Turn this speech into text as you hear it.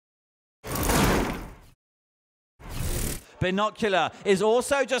Binocular is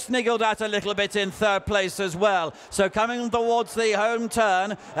also just niggled out a little bit in third place as well. So coming towards the home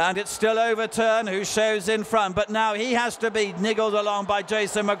turn, and it's still Overturn who shows in front, but now he has to be niggled along by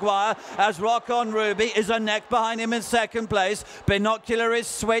Jason Maguire as Rock on Ruby is a neck behind him in second place. Binocular is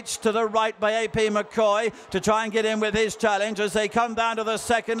switched to the right by AP McCoy to try and get in with his challenge as they come down to the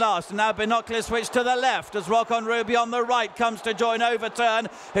second last. And now Binocular switched to the left as Rock on Ruby on the right comes to join Overturn,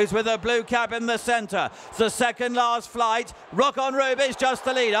 who's with a blue cap in the centre. It's the second last flight. Rock on Ruby is just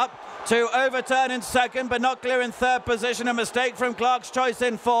the lead up to Overturn in second, Binocular in third position, a mistake from Clark's Choice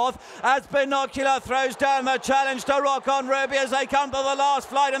in fourth, as Binocular throws down the challenge to Rock on Ruby as they come to the last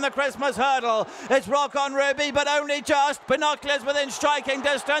flight in the Christmas hurdle. It's Rock on Ruby, but only just. Binocular's within striking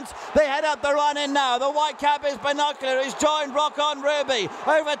distance. They head up the run in now. The white cap is Binocular, who's joined Rock on Ruby.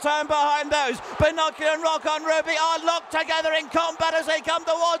 Overturn behind those. Binocular and Rock on Ruby are locked together in combat as they come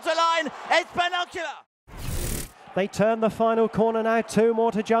towards the line. It's Binocular. They turn the final corner now, 2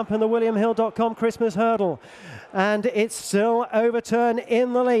 more to jump in the WilliamHill.com Christmas hurdle. And it's still Overturn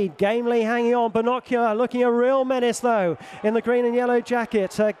in the lead. Gamely hanging on. Binocular looking a real menace though in the green and yellow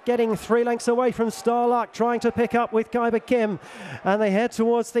jacket, getting 3 lengths away from Starluck, trying to pick up with Khyber Kim. And they head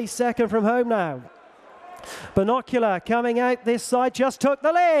towards the second from home now. Binocular coming out this side, just took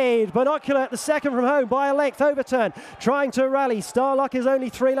the lead. Binocular at the second from home by a length. Overturn trying to rally. Starluck is only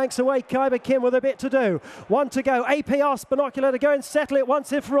 3 lengths away. Khyber Kim with a bit to do. 1 to go. AP asks Binocular to go and settle it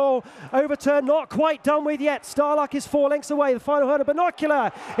once and for all. Overturn not quite done with yet. Starluck is 4 lengths away. The final hurdle.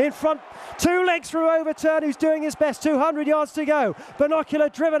 Binocular in front. 2 lengths from Overturn, who's doing his best. 200 yards to go. Binocular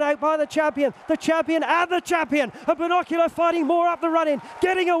driven out by the champion. The champion and the champion. And Binocular fighting more up the run-in.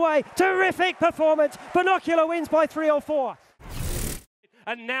 Getting away. Terrific performance. Binocular wins by 3 or 4.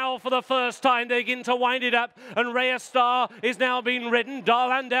 And now for the first time they begin to wind it up, and Rhea Star is now being ridden.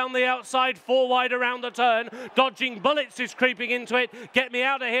 Darlan down the outside, 4 wide around the turn. Dodging Bullets is creeping into it. Get Me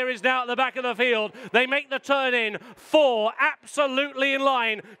Out of Here is now at the back of the field. They make the turn in. 4 absolutely in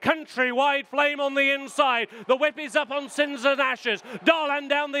line. Countrywide Flame on the inside. The whip is up on Sins and Ashes. Darlan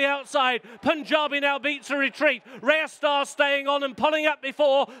down the outside. Punjabi now beats a retreat. Rhea Star staying on and pulling up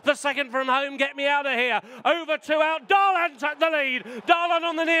before the second from home. Get Me Out of Here. Over 2 out. Darlan took the lead. Darlan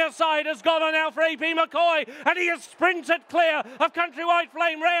on the near side has gone on now for AP McCoy, and he has sprinted clear of Countrywide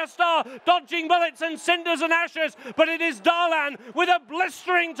Flame. Rhea Star dodging Bullets and Cinders and Ashes, but it is Darlan with a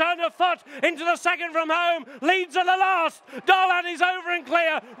blistering turn of foot into the second from home, leads at the last. Darlan is over and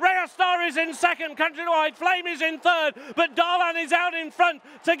clear. Rhea Star is in second. Countrywide Flame is in third, but Darlan is out in front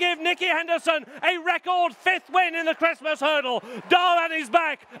to give Nicky Henderson a record 5th win in the Christmas hurdle. Darlan is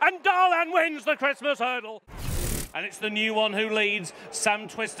back, and Darlan wins the Christmas hurdle. And it's the new one who leads. Sam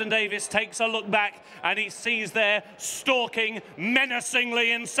Twiston-Davies takes a look back and he sees there stalking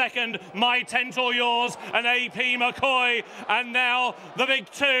menacingly in second My Tent or Yours and AP McCoy. And now the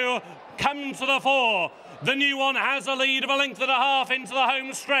big 2 come to the fore. The new one has a lead of a length and a half into the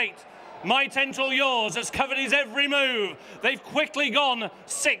home straight. My Tent or Yours has covered his every move. They've quickly gone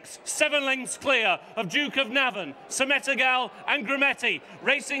 6, 7 lengths clear of Duke of Navan, Semetagal and Grametti.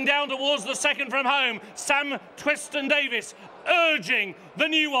 Racing down towards the second from home, Sam Twiston-Davies urging the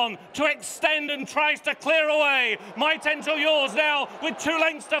new one to extend and tries to clear away. My Tent or Yours now with 2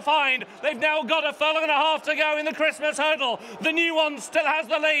 lengths to find. They've now got a furlong and a half to go in the Christmas hurdle. The new one still has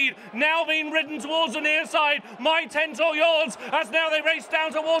the lead, now being ridden towards the near side. My Tent or Yours as now they race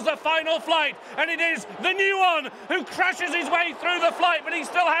down towards the final flight, and it is the new one who crashes his way through the flight, but he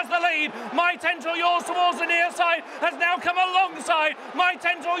still has the lead. My Tent or Yours towards the near side has now come alongside My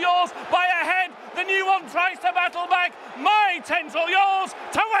Tent or Yours by a head. The new one tries to battle back. My Tent or Yours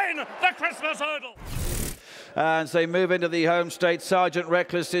to win the Christmas hurdle. And as they move into the home straight, Sergeant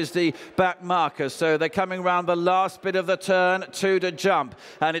Reckless is the back marker. So they're coming round the last bit of the turn, 2 to jump.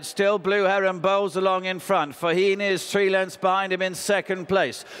 And it's still Blue Heron bowls along in front. Faugheen is 3 lengths behind him in second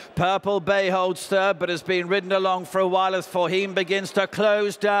place. Purple Bay holds third, but has been ridden along for a while as Faugheen begins to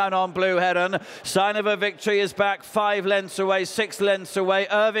close down on Blue Heron. Sign of a Victory is back 5 lengths away, 6 lengths away.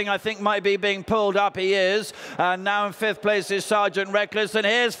 Irving, I think, might be being pulled up. He is. And now in 5th place is Sergeant Reckless. And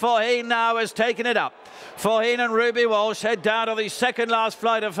here's Faugheen now, has taken it up. Faugheen and Ruby Walsh head down to the second last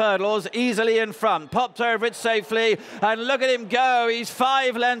flight of hurdles, easily in front. Popped over it safely, and look at him go. He's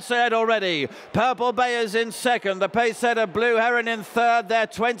 5 lengths ahead already. Purple Bay is in second. The pace setter Blue Heron in third. They're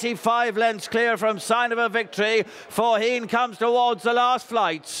 25 lengths clear from Sign of a Victory. Faugheen comes towards the last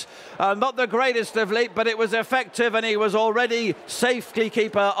flights. Not the greatest of leap, but it was effective, and he was already safely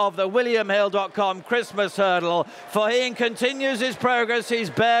keeper of the WilliamHill.com Christmas hurdle. Faugheen continues his progress. He's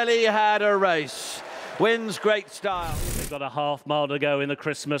barely had a race. Wins great style. Got a half mile to go in the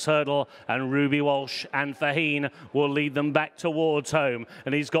Christmas hurdle, and Ruby Walsh and Faugheen will lead them back towards home.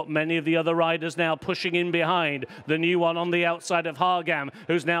 And he's got many of the other riders now pushing in behind. The new one on the outside of Hargam,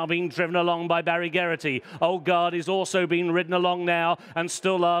 who's now being driven along by Barry Geraghty. Old Guard is also being ridden along now, and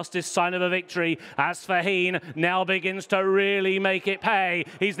still last is Sign of a Victory, as Faugheen now begins to really make it pay.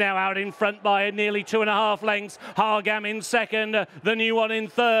 He's now out in front by nearly 2.5 lengths. Hargam in second, the new one in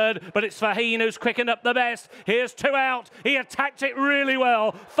third, but it's Faugheen who's quickened up the best. Here's 2 out. He attacked it really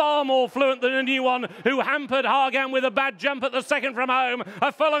well, far more fluent than the new one, who hampered Hargam with a bad jump at the second from home.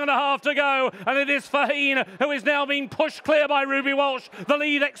 1.5 furlongs to go, and it is Faugheen who is now being pushed clear by Ruby Walsh. The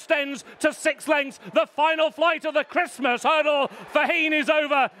lead extends to 6 lengths. The final flight of the Christmas hurdle. Faugheen is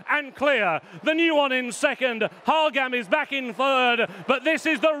over and clear. The new one in second. Hargam is back in third, but this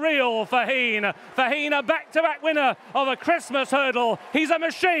is the real Faugheen. Faugheen, a back-to-back winner of a Christmas hurdle. He's a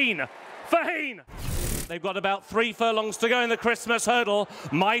machine. Faugheen. They've got about 3 furlongs to go in the Christmas hurdle.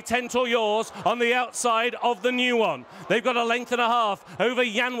 My Tent or Yours on the outside of the new one. They've got 1.5 lengths over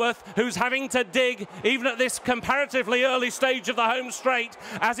Yanworth, who's having to dig even at this comparatively early stage of the home straight,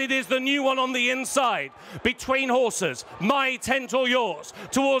 as it is the new one on the inside. Between horses, My Tent or Yours.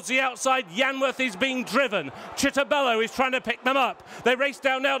 Towards the outside, Yanworth is being driven. Chittabello is trying to pick them up. They race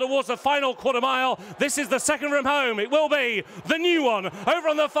down now towards the final quarter mile. This is the second from home. It will be the new one over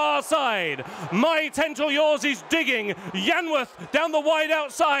on the far side. My Tent or Yours is digging. Yanworth down the wide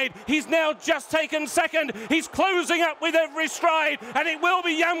outside. He's now just taken second. He's closing up with every stride, and it will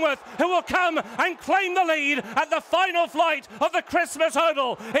be Yanworth who will come and claim the lead at the final flight of the Christmas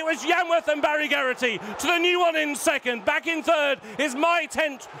hurdle. It was Yanworth and Barry Geraghty to the new one in second. Back in third is My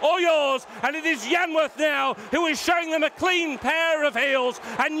Tent or Yours, and it is Yanworth now who is showing them a clean pair of heels,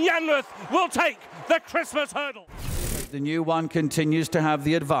 and Yanworth will take the Christmas hurdle. The new one continues to have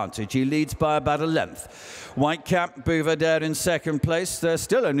the advantage. He leads by about 1 length. Whitecap, Buveur in second place. They're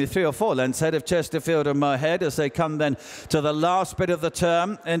still only 3 or 4 lengths ahead of Chesterfield and Moorhead as they come then to the last bit of the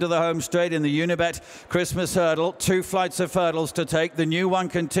turn into the home straight in the Unibet Christmas hurdle. 2 flights of hurdles to take. The new one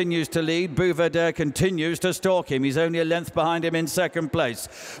continues to lead. Buveur continues to stalk him. He's only 1 length behind him in second place.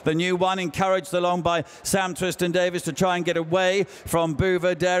 The new one, encouraged along by Sam Twiston-Davies to try and get away from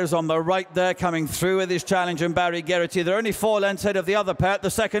Buveur, is on the right there, coming through with his challenge, and Barry Geraghty. They're only 4 lengths ahead of the other pair. The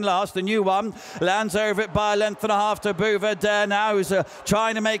second last, the new one, lands over it by 1.5 lengths to Buveur now, who's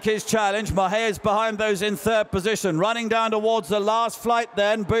trying to make his challenge. Moorhead is behind those in third position. Running down towards the last flight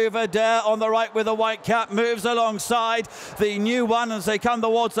then. Buveur on the right with a white cap moves alongside the new one as they come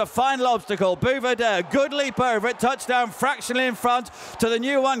towards the final obstacle. Buveur, good leap over it. Touchdown fractionally in front to the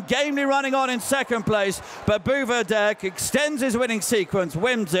new one. Gamely running on in second place, but Buveur extends his winning sequence,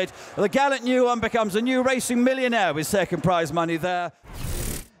 wins it. The gallant new one becomes a new racing millionaire with second prize money there.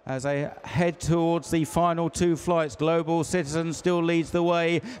 As they head towards the final 2 flights, Global Citizen still leads the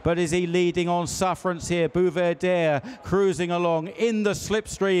way, but is he leading on sufferance here? Buveur cruising along in the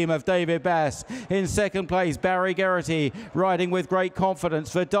slipstream of David Bass. In second place, Barry Geraghty riding with great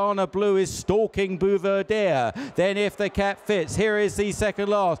confidence. Verdana Blue is stalking Buveur. Then if the cap fits, here is the second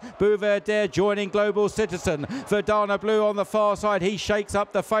last. Buveur joining Global Citizen. Verdana Blue on the far side, he shakes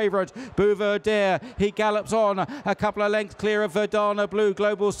up the favourite. Buveur, he gallops on a couple of lengths clear of Verdana Blue.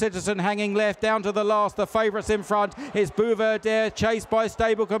 Global Citizen hanging left down to the last. The favourites in front is Buveur, chased by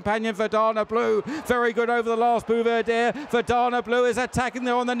stable companion Verdana Blue. Very good over the last, Buveur. Verdana Blue is attacking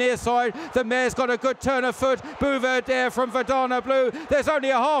there on the near side. The mare's got a good turn of foot. Buveur from Verdana Blue. There's only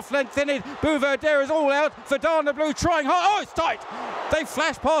a half length in it. Buveur is all out. Verdana Blue trying hard. Oh, it's tight. They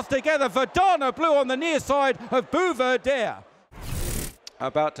flash past together. Verdana Blue on the near side of Buveur.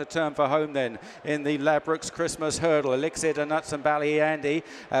 About to turn for home then in the Ladbrokes Christmas hurdle. Elixir de Nuts and Ballyandy.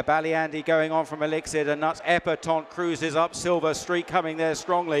 Ballyandy going on from Elixir de Nuts. Epatante cruises up. Silver Streak coming there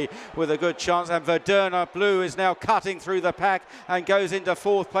strongly with a good chance. And Verdana Blue is now cutting through the pack and goes into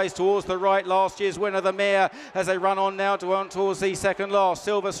 4th place towards the right. Last year's winner, the mare, as they run on now towards the second last.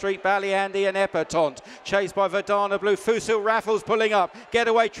 Silver Streak, Ballyandy and Epatante. Chased by Verdana Blue. Fusil Raffles pulling up.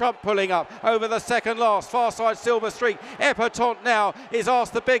 Getaway Trump pulling up over the second last. Far side Silver Streak. Epatante now is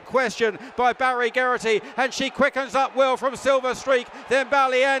asked the big question by Barry Geraghty, and she quickens up well from Silver Streak, then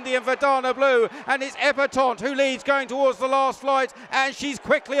Ballyandy and Verdana Blue, and it's Epatante who leads going towards the last flight, and she's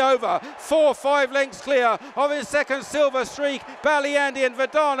quickly over 4-5 lengths clear of his second Silver Streak. Ballyandy and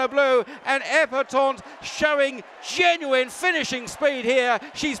Verdana Blue, and Epatante showing genuine finishing speed here.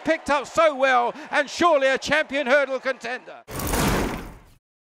 She's picked up so well, and surely a champion hurdle contender.